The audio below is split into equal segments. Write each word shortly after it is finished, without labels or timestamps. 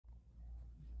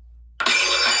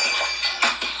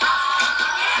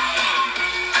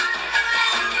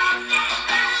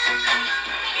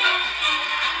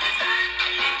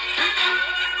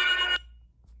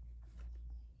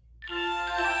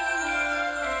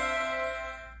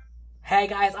Hey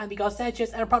guys, I'm Miguel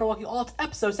Sanchez, and I'm proud to welcome you all to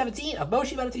episode 17 of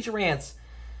Moshi Meditation Rants.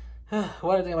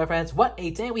 What a day, my friends. What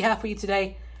a day we have for you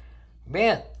today.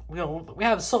 Man, we're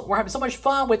having so much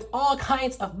fun with all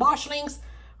kinds of moshlings.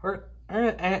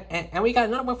 And we got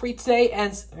another one for you today,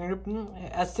 as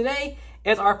today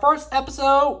is our first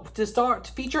episode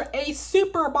to feature a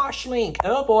super moshling.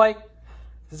 Oh boy.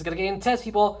 This is going to get intense,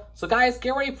 people. So guys,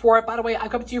 get ready for it. By the way, I'm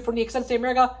coming to you from the extended state of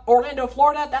America, Orlando,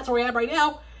 Florida. That's where I am right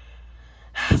now.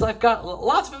 So I've got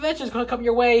lots of adventures going to come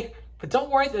your way. But don't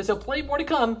worry, there's still plenty more to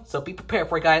come. So be prepared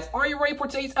for it, guys. Are you ready for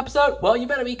today's episode? Well, you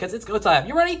better be, because it's go time.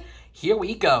 You ready? Here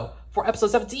we go. For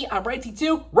episode 17, I'm writing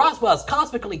to Roswell's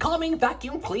Cosmically Calming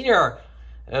Vacuum Cleaner.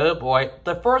 Oh boy.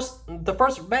 The first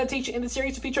meditation in the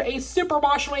series to feature a super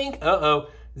moshling. Uh-oh.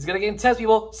 This is gonna get intense,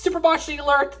 people. Super moshling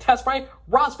alert. That's right.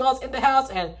 Roswell's in the house,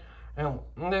 and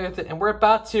we're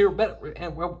about to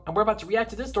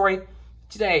react to this story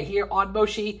today here on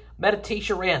Moshi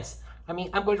Meditation Rants. I'm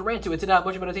going to rant to it today on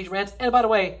Moshi Meditation Rants. And by the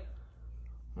way,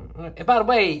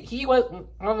 he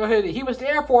was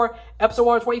there for episode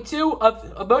 122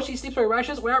 of Moshi Sleep Story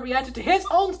Rashes, where I reacted to his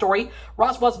own story,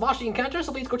 Roswell's Moshi Encounter.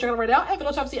 So please go check it out right now. And for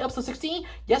those who haven't seen episode 16,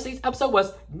 yesterday's episode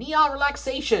was Neon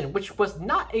Relaxation, which was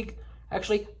not a...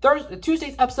 Actually,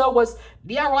 Tuesday's episode was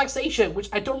Neon Relaxation, which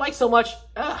I don't like so much.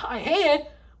 I hate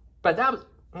it, but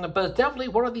definitely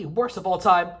one of the worst of all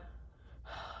time.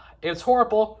 It was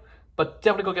horrible, but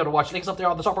definitely go give it a watch. Links up there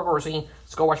on the top recorder screen,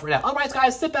 so go watch it right now. Alright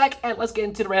guys, sit back and let's get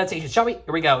into the meditation, shall we? Here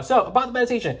we go. So, about the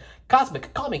meditation.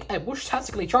 Cosmic, calming, and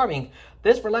whoosh-tastically charming.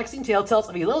 This relaxing tale tells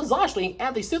of a little Zoshling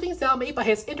and the soothing sound made by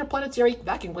his interplanetary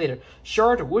vacuum cleaner,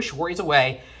 sure to whoosh worries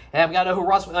away. And we gotta know who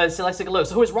Roswell is, so let's take a look.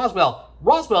 So who is Roswell?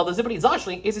 Roswell, the Zippity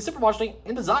Zoshling, is a super moshling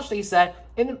in the Zoshling set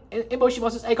in Moshi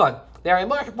Monsters Aegon. They are a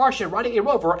Martian riding a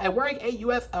rover and wearing a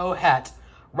UFO hat.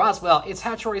 Roswell is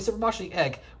hatched from a super moshling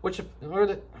egg, which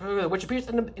appears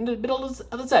in the middle of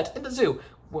the set in the zoo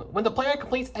when the player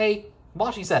completes a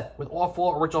moshling set with all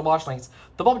 4 original moshlings.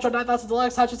 The Bulbatron 9000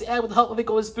 Deluxe hatches the egg with the help of a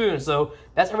golden spoon. So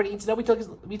that's everything you need to know. We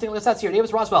take a look at the stats here. Name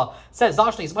is Roswell. Says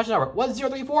Zoshlings. Moshling number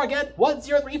 1034 again.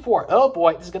 1034. Oh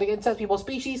boy, this is gonna get intense, people.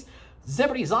 Species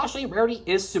Zippity Zoshling. Rarity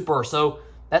is super. So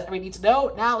that's everything you need to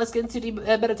know. Now let's get into the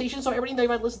meditation. So everything that you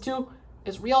might listen to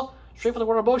is real. Straight from the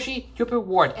world of Moshi, you'll be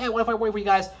rewarded. And one final warning for you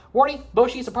guys. Warning,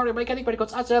 Moshi is a part of the mechanic, but it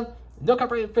goes out to them. No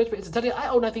copyright infringement is intended. I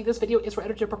own nothing. This video is for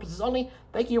entertainment purposes only.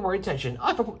 Thank you for your attention.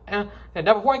 And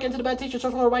now before I get into the meditation, I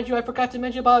just want to remind you, I forgot to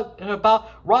mention about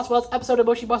Roswell's episode of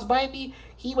Moshi Boss Biography.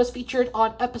 He was featured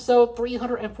on episode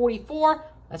 344.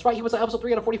 That's right, he was on episode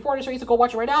 344 in the series, so go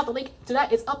watch it right now. The link to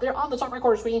that is up there on the top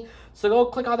recorder screen. So go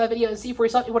click on that video and see for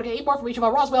yourself. If you want to get any more information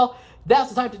about Roswell,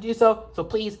 that's the time to do so. So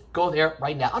please go there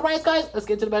right now. Alright guys, let's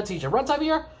get into the meditation. Runtime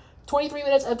here, 23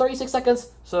 minutes and 36 seconds.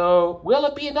 So will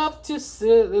it be enough to save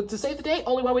the day?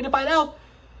 Only one way to find out.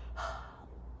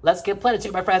 Let's get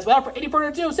planetary, my friends. Without any further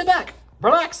ado, sit back,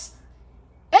 relax,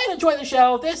 and enjoy the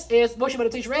show. This is Moshi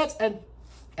Meditation Rants, and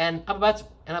I'm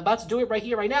about to do it right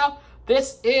here, right now.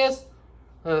 This is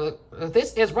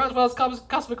Roswell's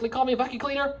Cosmically Calming Vacuum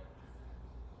Cleaner.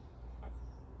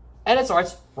 And it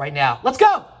starts right now. Let's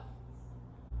go!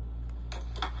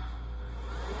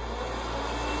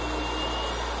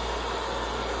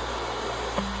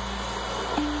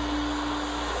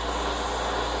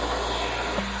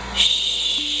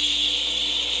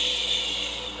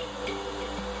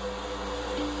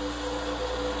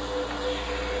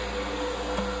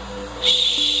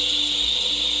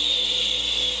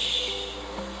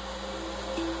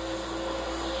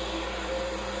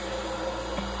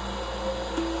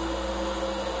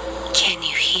 Can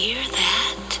you hear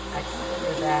that? I can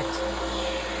hear that.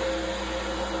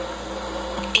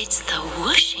 It's the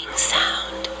whooshing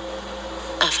sound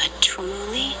of a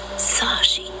truly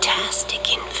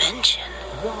Sashi-tastic invention.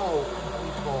 Whoa,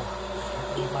 unbelievable. I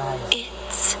can't believe my eyes.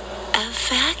 It's a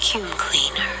vacuum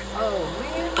cleaner. Oh,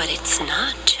 man. But it's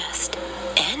not just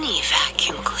any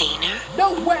vacuum cleaner.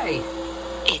 No way!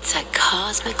 It's a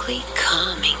cosmically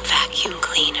calming vacuum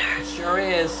cleaner. It sure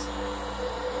is.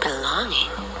 Belonging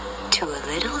to a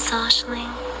little Zoshling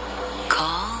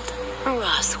called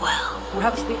Roswell. Who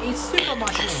happens to be a super The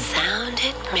moshling. sound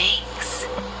it makes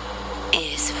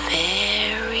is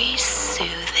very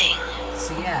soothing.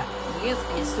 So yeah, he is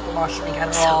a super moshling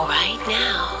at So all. right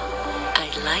now,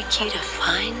 I'd like you to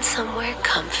find somewhere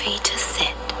comfy to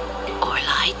sit or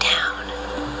lie down.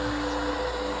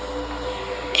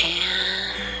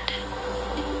 And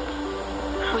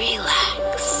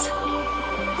relax.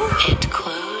 And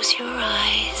close your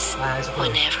eyes My eyes are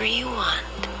closed. whenever you want.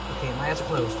 Okay, my eyes are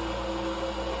closed.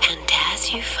 And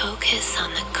as you focus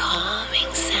on the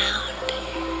calming sound,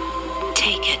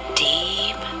 take a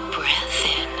deep breath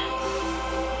in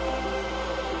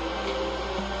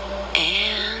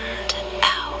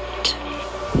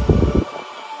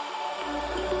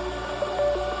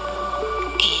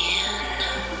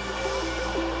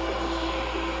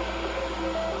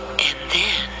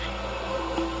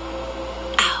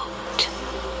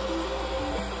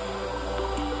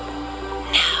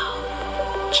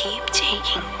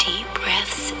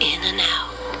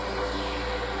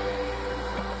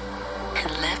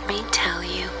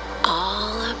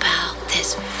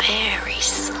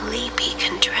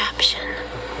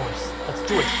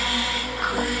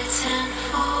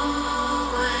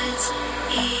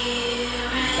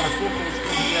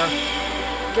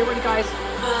Get ready, guys.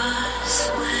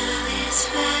 Roswell is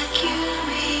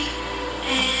vacuuming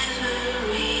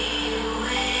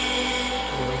everywhere.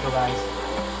 Here we go, guys.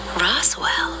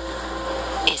 Roswell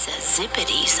is a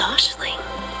zippity zoshling,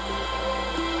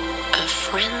 a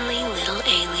friendly little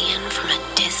alien from a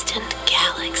distant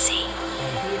galaxy,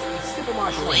 And he is a super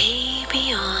Moshi. way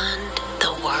beyond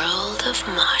the world of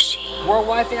Moshi.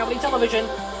 Worldwide family television.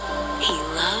 He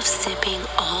loves zipping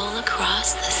all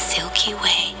across the Silky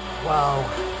Way Wow.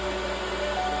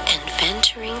 and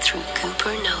venturing through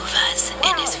Supernovas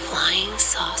in his flying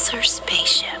saucer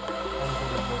spaceship,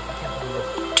 Unbelievable. I can't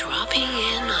believe it. dropping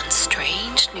in on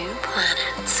strange new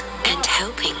planets and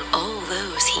helping all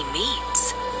those he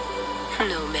meets,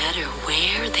 no matter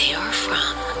where they are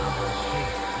from.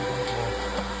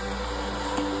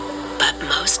 But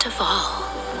most of all,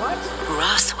 What?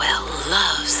 Roswell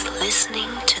loves listening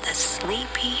to the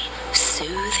sleepy,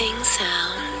 soothing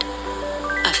sound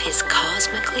of his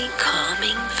cosmically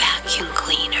calming vacuum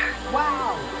cleaner.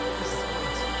 Wow.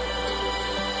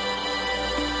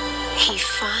 He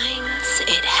finds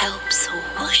it helps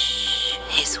whoosh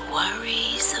his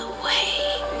worries away.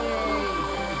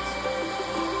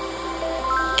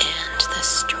 And the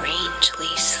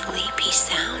strangely sleepy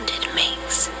sound it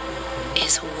makes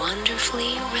is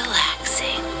wonderfully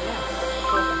relaxing.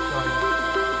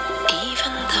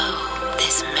 Even though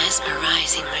this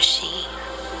mesmerizing machine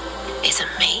is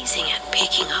amazing at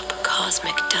picking up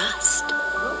cosmic dust,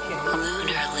 Okay.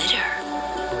 lunar litter,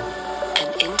 and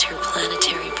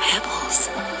interplanetary pebbles,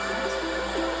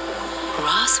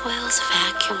 Roswell's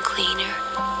vacuum cleaner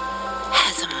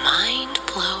has a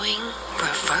mind-blowing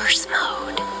reverse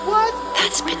mode What?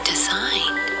 that's been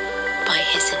designed by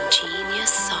his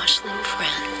ingenious Zoshling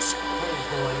friends Oh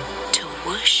boy. to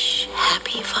whoosh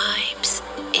happy vibes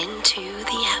into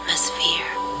the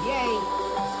atmosphere Yay.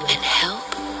 and help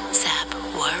zap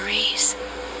worries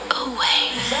away.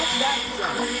 Zap.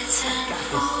 Backwards and Got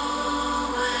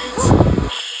forwards,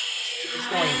 It's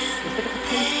going. Let's pick up the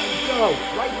pace and go.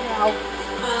 Right now.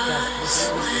 Yes, this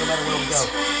no matter where we go.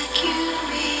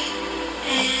 vacuuming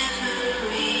everywhere.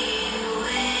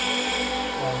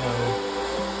 Oh no.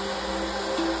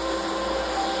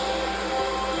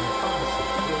 I promise you,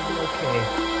 it'll be okay.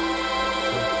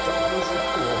 So don't lose your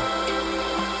cool.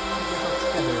 Keep yourself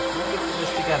together. We'll get through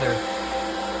this together.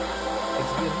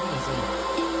 It's been easy.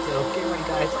 So get ready,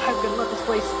 guys. I'm gonna love this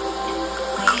place.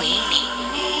 Cleaning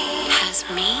has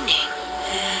meaning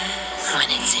when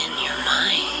it's in your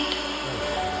mind.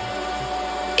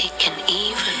 It can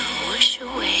even whoosh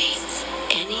away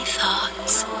any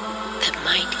thoughts that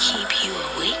might keep you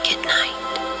awake at night.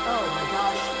 Oh my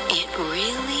gosh. It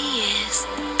really is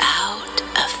out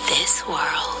of this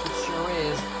world. It sure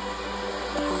is.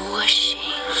 Whooshing,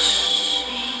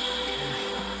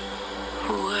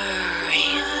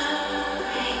 whirring,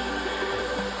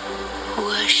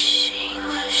 whooshing,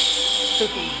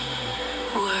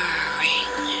 whirring.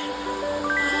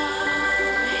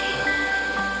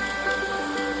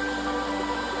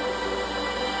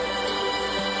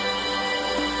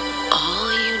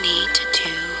 All you need to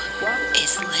do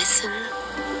is listen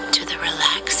to the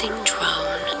relaxing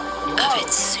drone of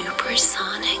its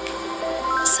supersonic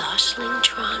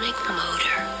Zoshling-tronic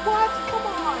motor What? Come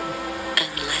on.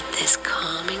 and let this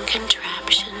calming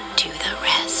contraption do the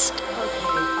rest Okay,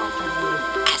 I'll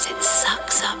try to. as it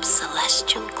sucks up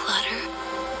celestial clutter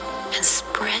and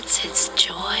spreads its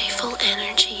joyful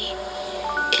energy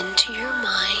into your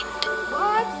mind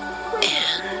What?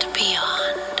 and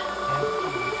beyond.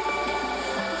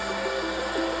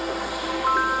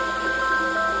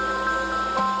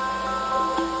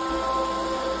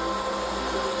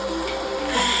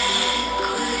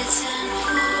 Backwards and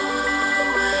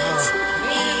forwards,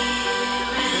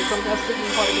 Here comes that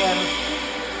singing part again.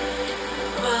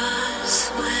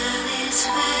 Roswell is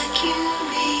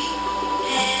vacuuming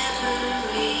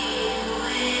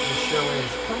everywhere. It sure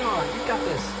is. Come on, you got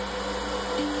this.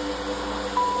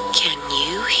 Can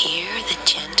you hear the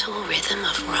gentle rhythm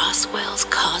of Roswell's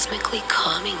cosmically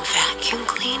calming vacuum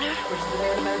cleaner? Which is the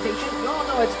name of the meditation? You all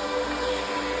know it.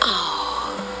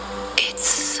 Oh, it's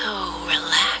so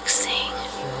relaxing.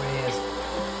 Sure is.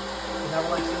 You're not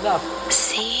relaxed enough.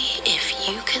 See if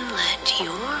you can let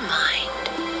your mind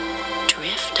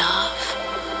drift off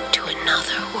to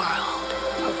another world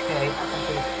Okay, I got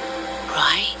this.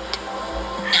 right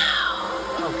now.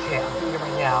 Okay, I'm doing it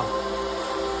right now.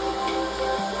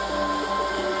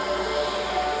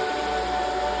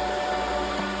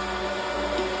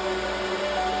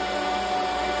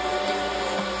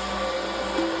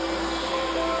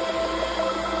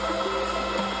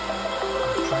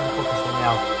 I'm trying to focus right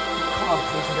now. Come on,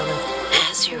 ladies and gentlemen.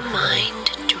 As your mind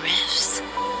drifts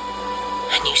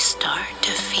and you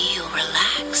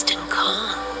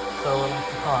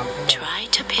Try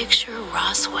to picture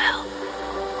Roswell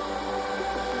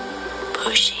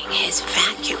pushing his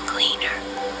vacuum cleaner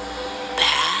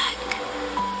back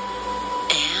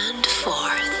and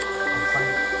forth,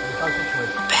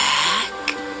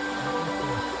 back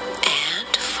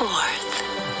and forth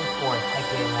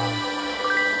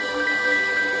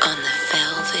on the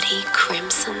velvety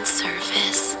crimson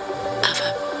surface of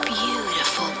a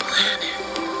beautiful planet.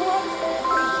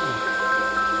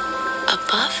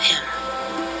 Above him,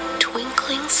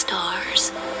 twinkling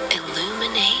stars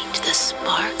illuminate the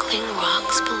sparkling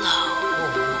rocks below,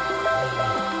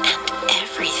 and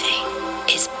everything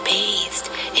is bathed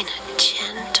in a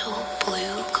gentle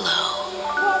blue glow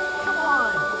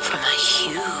from a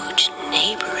huge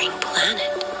neighboring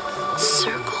planet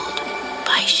circled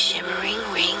by shimmering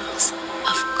rings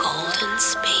of golden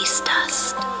space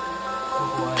dust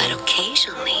that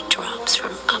occasionally drops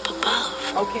from up above.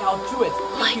 Okay, I'll do it.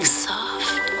 Like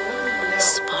soft,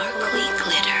 sparkly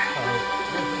glitter.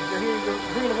 You're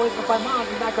hearing the voice of my mom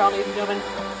in the background, ladies and gentlemen.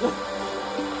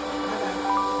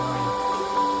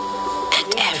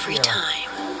 And every time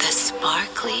the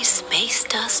sparkly space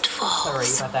dust falls,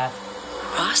 Sorry about that.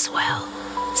 Roswell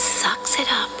sucks it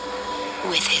up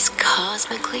with his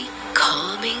cosmically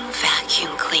calming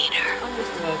vacuum cleaner.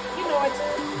 Understood. You know it.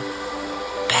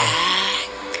 Back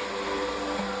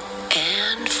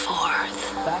and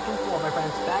forth. Back and forth, my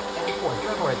friends. Back and forth.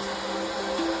 Remember it.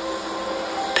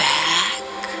 Back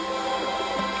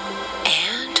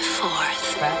and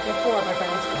forth. Back and forth, my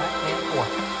friends. Back and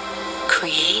forth.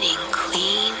 Creating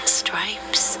clean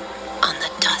stripes on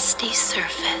the dusty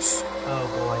surface Oh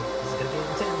boy, this is gonna be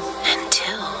intense.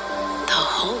 until the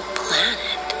whole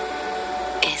planet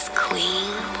is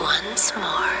clean once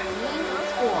more.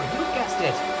 Once more, you guessed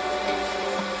it.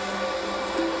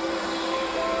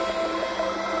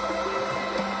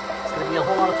 It's gonna be a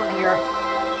whole lot of fun here.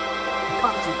 I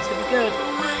promise you, it's gonna be good.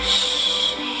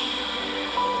 Whooshing,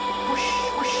 Whoosh,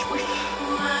 whoosh, whoosh.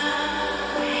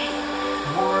 whirring,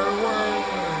 Whir, whir,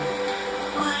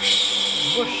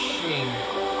 whoosh, whooshing,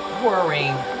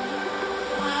 whirring.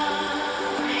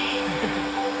 whirring.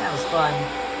 That was fun.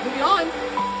 Moving on.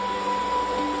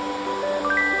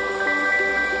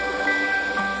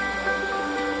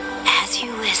 As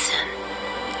you listen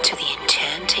to the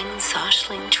enchanting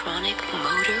Zoshling-tronic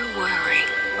motor whirring,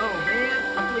 Oh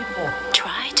man, unbelievable.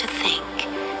 try to think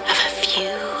of a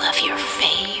few of your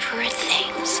favorite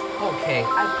things. Okay,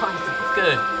 I promise you, it's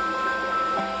good.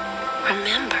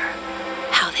 Remember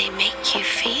how they make you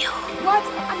feel, What?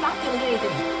 I'm not feeling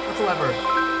anything whatsoever.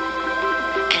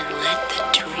 and let the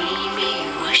dreamy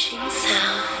whooshing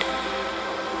sound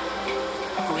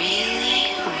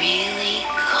really, really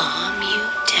calm you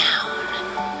down.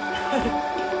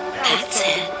 That's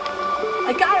it.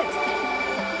 I got it.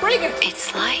 Bring it.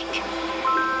 It's like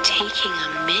taking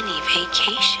a mini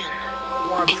vacation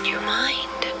Or in your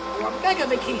mind. a mega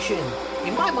vacation.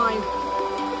 In my mind.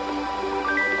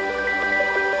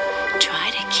 Try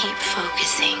to keep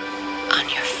focusing on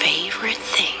your favorite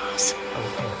things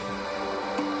Okay.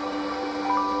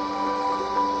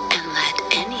 and let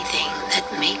anything that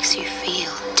makes you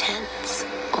feel tense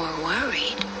or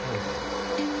worried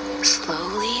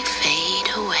slowly fade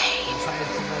away. I'm trying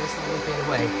to let it slowly fade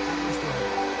away. I understand.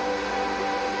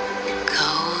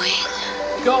 Going,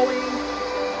 Going.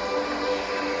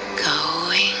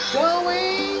 going,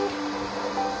 Going.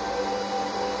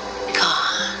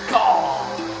 gone. Gone.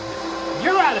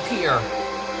 You're out of here.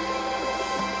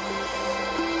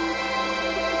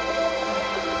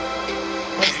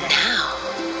 And now,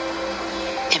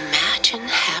 imagine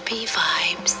happy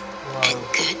vibes and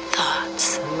good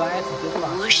thoughts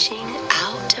whooshing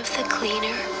out of the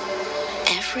cleaner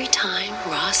every time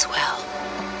Roswell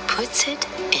puts it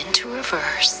into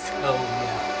reverse. Oh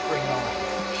yeah. Bring it on.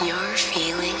 You're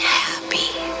feeling happy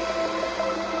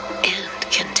and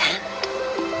content,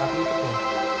 Happy to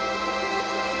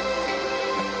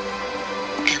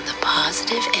and the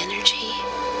positive energy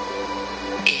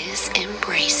is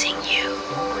embracing you,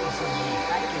 embracing me.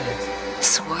 I get it.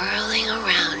 swirling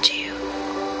around you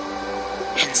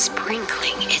and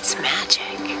sprinkling its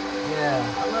magic.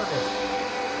 Yeah, I love it.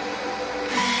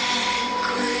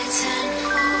 Backwards and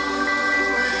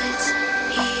forwards,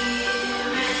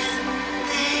 here and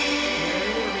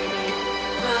there.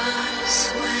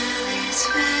 Roswell is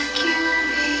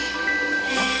vacuuming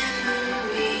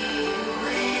everywhere.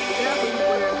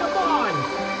 Everywhere. Come on.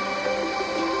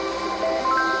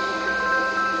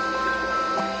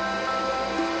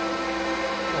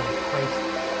 Oh, great.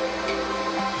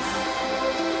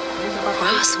 Here's about to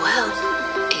Roswell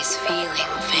take the is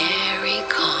feeling very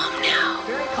calm now, horse.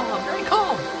 Very calm, very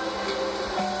calm.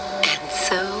 and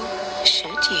so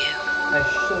should you.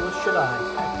 Should I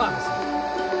promise you.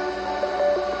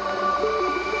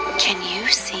 Can you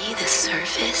see the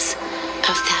surface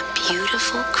of that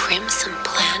beautiful crimson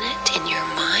planet in your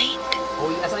mind?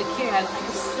 Oh yes, I can. I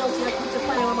can still see that crimson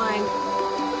planet in my mind.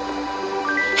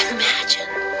 Imagine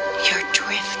you're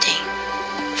drifting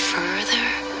further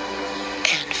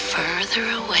and further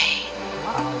away.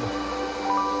 Wow.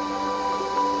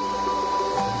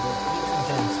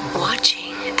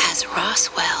 Watching as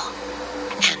Roswell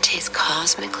and his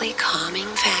cosmically calming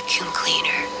vacuum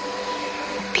cleaner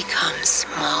becomes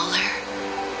smaller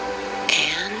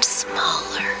and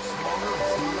smaller.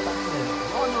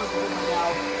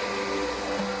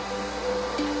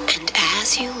 And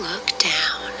as you look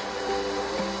down,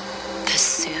 the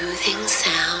soothing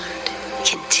sound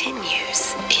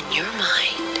continues in your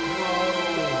mind,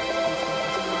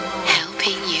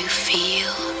 helping you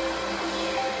feel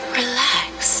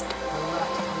relaxed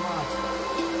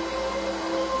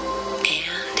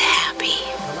and happy.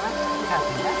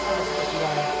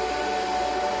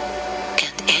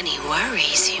 And any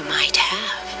worries you might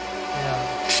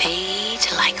have fade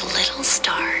like little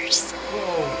stars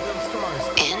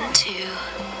into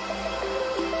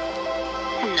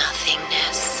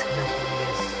nothingness.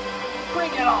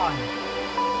 Bring it on!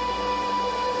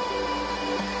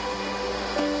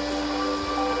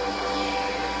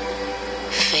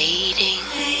 Fading,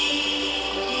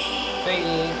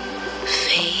 Fading.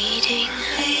 fading,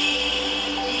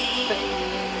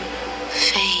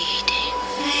 fading.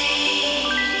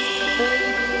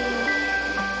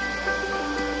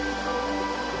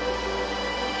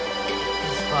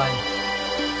 It's fun.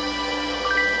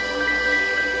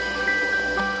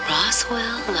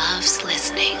 Roswell loves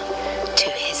listening to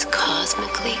his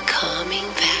cosmically calming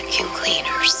vacuum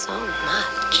cleaner so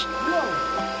much.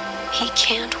 He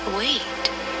can't wait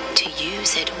to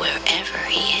use it wherever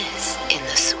he is in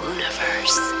the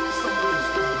Swooniverse.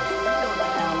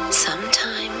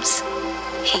 Sometimes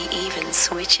he even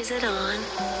switches it on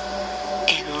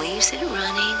and leaves it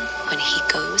running when he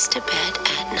goes to bed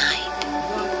at night,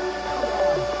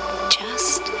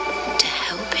 just to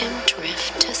help him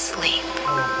drift to sleep.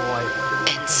 Oh boy.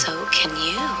 And so can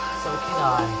you. So can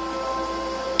I.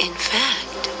 In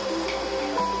fact,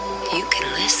 you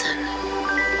can listen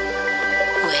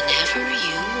whenever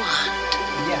you want.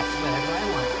 Yes, whenever I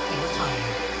want. Anytime.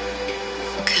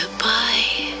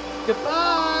 Goodbye.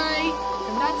 Goodbye!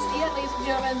 And that's it, ladies and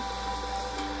gentlemen.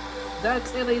 That's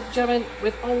it, ladies and gentlemen,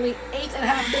 with only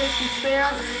 8.5 minutes to spare.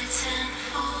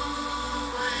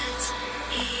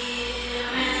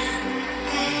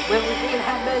 With only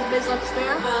 8.5 minutes left to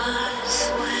spare,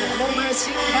 the moment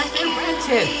season has been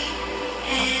rented.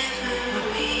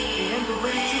 We ended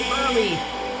way too early.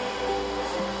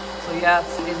 So yes,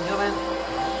 ladies and gentlemen,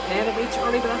 they ended way too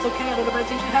early, but that's okay. Another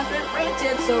meditation has been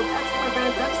rented, so that's my friend.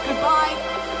 That's goodbye.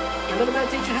 Another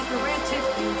meditation has been ranted,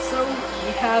 and so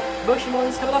we have Moshi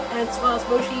Mornings coming up, and as well as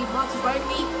Moshi Monsters Riding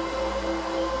Me.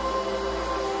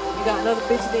 We got another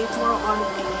busy day tomorrow on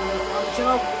the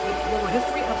channel with Little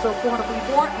History, episode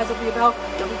 444, as it'll be about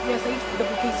WPSH and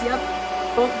WKCF,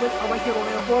 both of which are right here in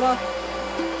Orlando, Florida.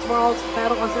 Tomorrow's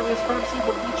battle on Serious Privacy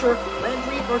will feature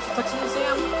Landry versus Tuxedo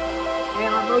Sam,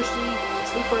 and on Moshi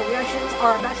Sleep for Reactions,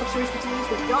 our matchup series continues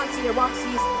with Beyonce and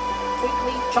Roxy's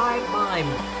Twinkly Chive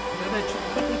Mime.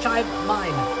 Twinkly Chive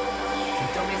Mime. So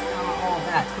don't miss out on all of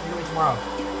that. It's going to be tomorrow.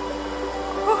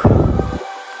 Whew.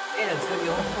 And it's going to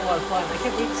be a whole lot of fun. I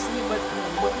can't wait to see what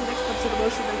the next episode of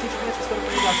Moshi Meditation Rants is going to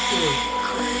bring us to.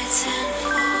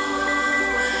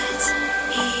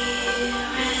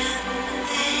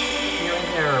 Here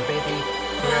and there, baby.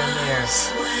 Here and there.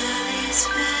 So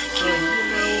you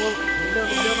know the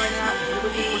deal right now. If you're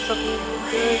looking for something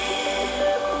good,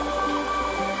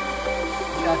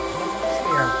 we got nothing to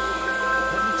spare.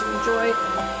 Enjoy.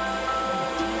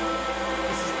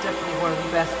 This is definitely one of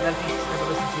the best meditations I've ever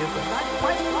listened to, but not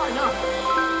quite far enough.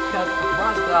 Because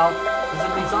Roswell is a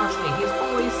misogyny. He's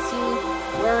always seen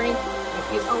wearing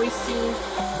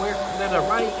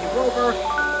riding a rover,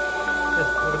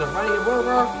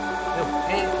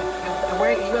 and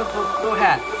wearing a UFO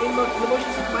hat. In the Moshi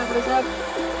Superman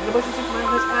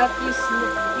hat, he's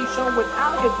shown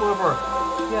without his rover.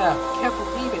 Yeah, can't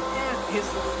believe it.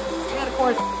 And of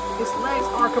course, his legs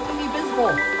are completely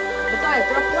visible. Besides,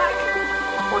 they're black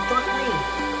or dark green,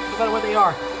 no matter what they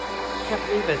are. Can't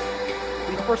believe it.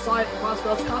 We first saw it in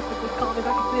Roswell's Cosmically calming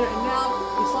vacuum cleaner, and now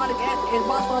we saw it again in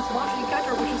Roswell's Moshi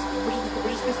Catcher, which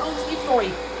is his own sleep story.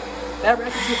 That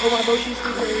reaction to over Moshi's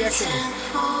sleep reactions.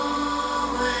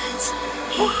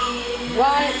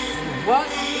 What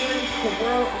in the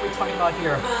world are we talking about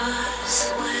here?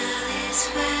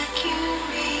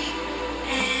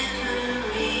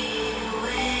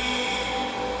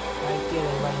 get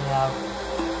it right now.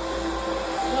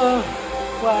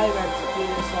 Why I have to do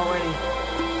this already?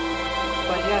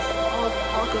 But yes,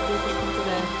 all good things will come to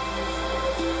an end.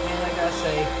 And I gotta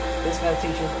say, this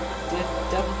meditation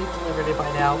definitely delivered it by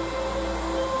now.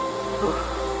 So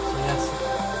yes.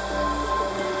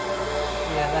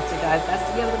 Yeah, that's it guys. That's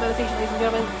the end of the meditation, ladies and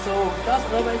gentlemen. So thus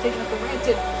another meditation has been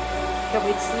ranted. Can't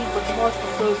wait to see what tomorrow's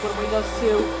episode is going to bring us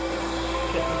to.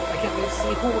 I can't wait to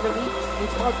see who we're going to meet in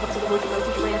tomorrow's episode of Moshi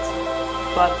Meditation Rants.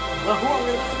 But who are we going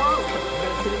to meet tomorrow? We're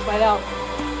going to see this find out.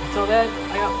 Until then,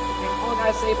 all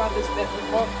I gotta say about this, all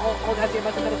I gotta say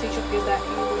about the meditation is that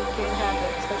anything can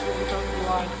happen, especially when you come to the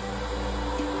line.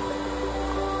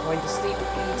 Going to sleep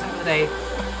any time of the day.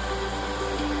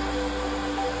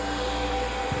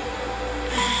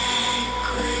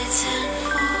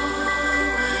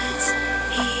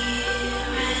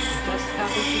 Just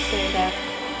happens to say that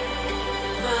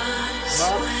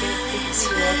love can't speak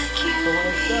to you, but when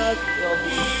it does, it'll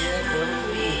be here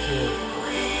wherever you need to.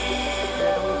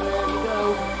 Everywhere you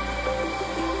go,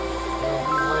 it'll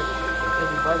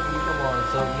be right where you belong.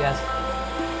 So yes,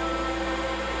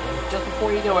 just before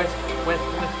you know it, when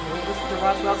you listen to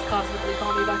Roswell's Cosmically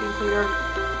Calming Vacuum Cleaner,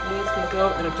 things can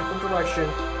go in a different direction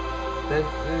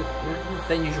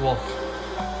than usual.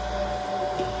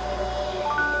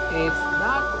 It's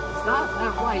not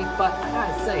that right, but I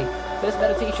gotta say, this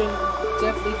meditation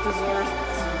definitely deserves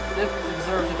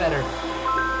it better.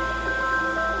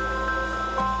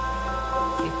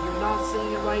 If you're not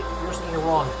saying it right, you're saying it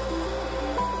wrong.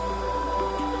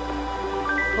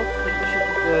 Hopefully this should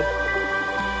be good.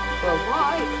 But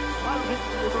why do we have to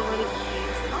do this already?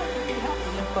 It's not going to be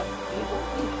happening, but it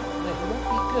won't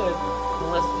be good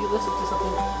unless you listen to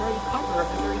something very popular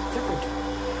and very different.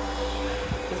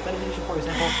 This meditation, for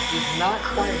example, is not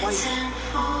quite right,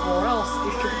 or else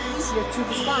it should be easier to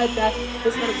decide that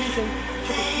this meditation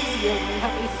should be easier when you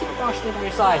have a super Moshi on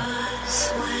your side.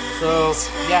 So,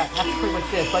 yeah, that's pretty much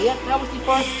it. But yeah, that was the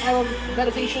first ever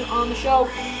meditation on the show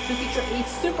to feature a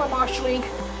super Moshi,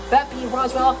 that being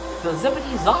Roswell, the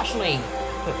Zippity Zoshling.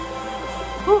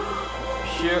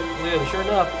 Sure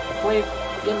enough. Play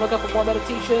and look up for more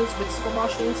meditations with super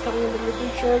Moshi coming in the near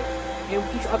future, in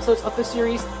future episodes of this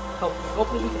series.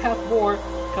 Hopefully we can have more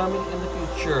coming in the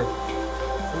future.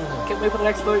 Can't wait for the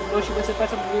next Moshi Wednesday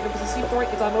Fest. It's a sleep story.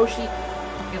 It's on Moshi.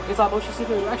 It's on Moshi Sleep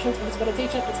Reactions. In this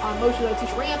meditation, it's on Moshi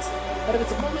Meditation Rants. But if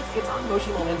it's a moment, it's on Moshi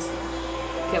Moments.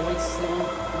 Can't wait to see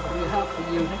what we have for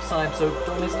you next time. So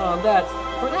don't miss out on that.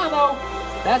 For now, though,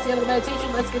 that's the end of the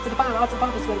meditation. Let's get to the final odds about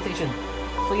this meditation.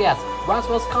 So yes,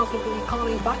 Roswell's Cosmically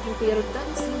Calming Vacuum Cleaner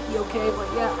doesn't seem to be okay, but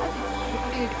yeah, I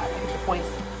think I get the point.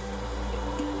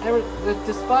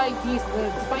 Despite he's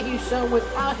shown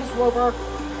without his rover,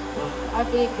 I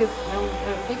think his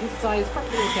design is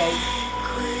perfectly okay.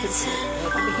 He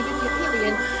may be an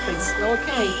alien, but he's still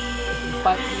okay.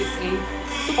 Despite he is a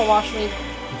super Moshi,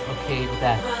 he's okay with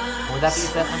that. And with that being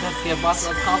said, I'm going to give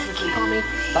Roswell's Cosmically Calming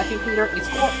Vacuum Cleaner a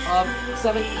score of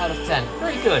 7 out of 10.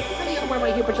 Very good. Any other word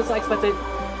right here, but just like I expected.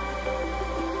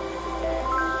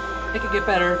 It could get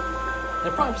better.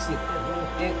 And promise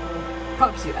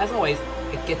you, as always,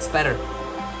 it gets better.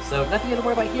 So nothing to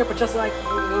worry about here, but just like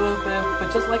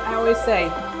I always say,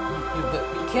 you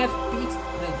can't beat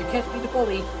the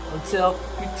bully until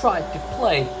you try to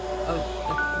play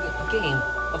a game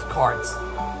of cards.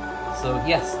 So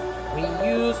yes, when you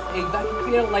use a vacuum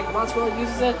cleaner like Roswell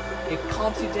uses it, it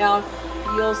calms you down,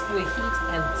 feels the heat,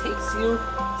 and takes you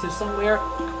to somewhere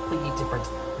completely different.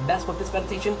 And that's what this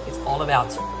meditation is all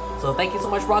about. So thank you so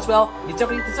much, Roswell. You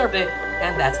definitely deserved it.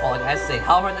 And that's all I gotta say.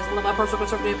 However, that's one of my personal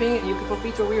conservative opinion, and you can feel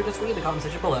free to agree or disagree in the comment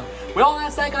section below. With all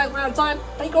that said, guys, we're out of time.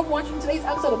 Thank you all for watching today's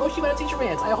episode of Moshi Meditation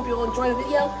Rants. I hope you all enjoyed the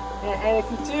video, and if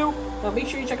you do, make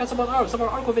sure you check out some of our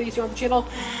article videos here on the channel,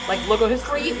 like Logo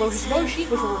History, Moshi,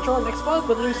 which will return next month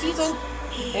with a new season,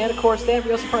 and of course, Stand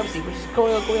Real Supremacy, which is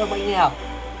going on right now.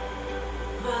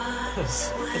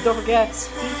 And don't forget,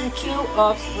 Season 2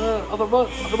 of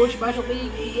the Moshi Magic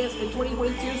League begins in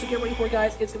 2022, so get ready for it,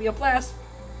 guys. It's gonna be a blast.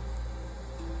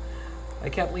 I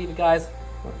can't believe it, guys.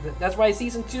 That's right,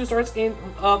 Season 2 starts in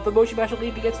the Moshi Magic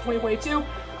League begins in 2022.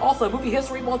 Also, Movie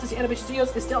History Walt Disney Animation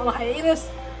Studios is still on hiatus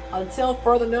until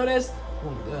further notice.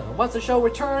 Once the show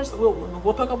returns,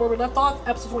 we'll pick up where we left off.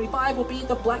 Episode 25 will be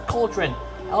The Black Cauldron.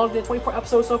 I only did 24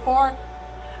 episodes so far.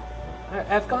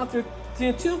 I've gone through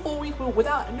 2 full weeks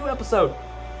without a new episode.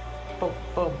 But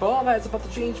all that is about to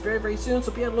change very, very soon,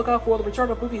 so be on the lookout for the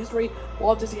return of Movie History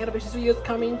Walt Disney Animation Studios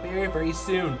coming very, very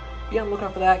soon. Be on the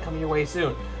lookout for that coming your way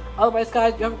soon. Otherwise,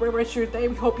 guys, you have a great rest of your day.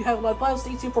 We hope you have a lot of fun.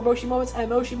 Stay tuned for Moshi Moments and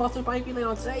Moshi Monsters by Feeling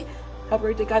on today. Have a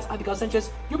great day, guys. I'm Sanchez.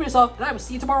 You be yourself, and I will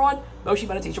see you tomorrow on Moshi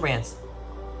Meditation Rants.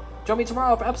 Join me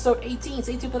tomorrow for episode 18.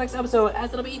 Stay tuned for the next episode,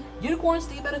 as it'll be Unicorn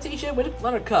Sleep Meditation with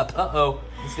Fluttercup.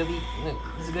 This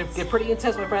is gonna get pretty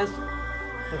intense, my friends.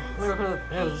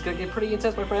 This is gonna get pretty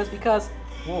intense, my friends, because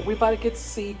we finally get to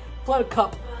see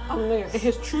Fluttercup in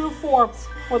his true form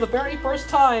for the very first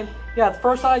time. Yeah, the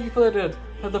first time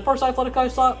Fluttercup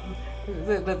saw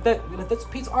this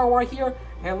piece of artwork here,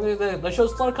 and the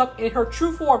shows Fluttercup in her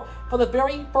true form for the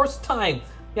very first time.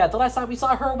 Yeah, the last time we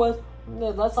saw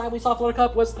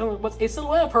Fluttercup was a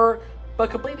silhouette of her, but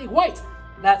completely white.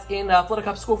 That's in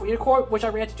Fluttercup School for Unicorn, which I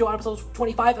reacted to on episode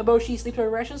 25 of Moshi Sleep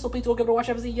Rants, so please don't give it a watch if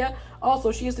you haven't seen it yet.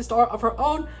 Also, she is the star of her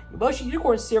own Moshi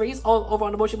Unicorn series over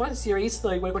on the Moshi Meditation series,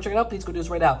 so you want to go check it out, please go do this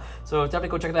right now. So definitely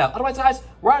go check it out. Otherwise, guys,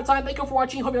 we're out of time. Thank you for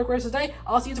watching. Hope you have a great rest of the day.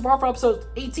 I'll see you tomorrow for episode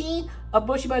 18 of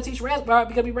Moshi Meditation Rants, where I'm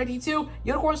going to be ready to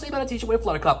Unicorn Sleep Meditation with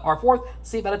Fluttercup, our 4th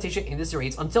sleep meditation in this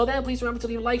series. Until then, please remember to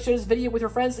leave a like, share this video with your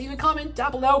friends, leave a comment down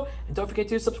below, and don't forget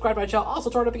to subscribe to my channel. Also,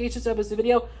 turn on notifications to this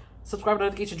video. Subscribe to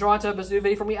notification drawn to this new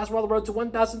video from me as we're on the road to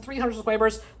 1,300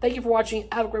 subscribers. Thank you for watching.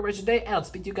 Have a great rest of your day, and I'll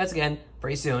speak to you guys again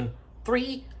very soon.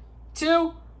 3,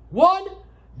 2, 1,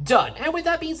 done. And with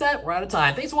that being said, we're out of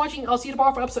time. Thanks for watching. I'll see you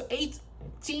tomorrow for episode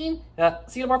 18.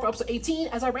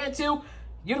 As I ran to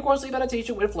Unicorn Sleep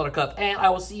Meditation with Fluttercup. And I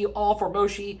will see you all for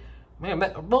Moshi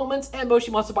Moments and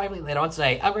Moshi Monster Bible later on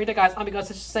today. Have a great day, guys. I'm going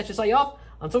to sign you off.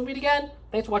 Until we meet again,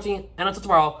 thanks for watching, and until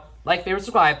tomorrow, like, favorite,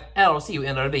 subscribe, and I'll see you in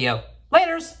another video.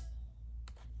 Laters!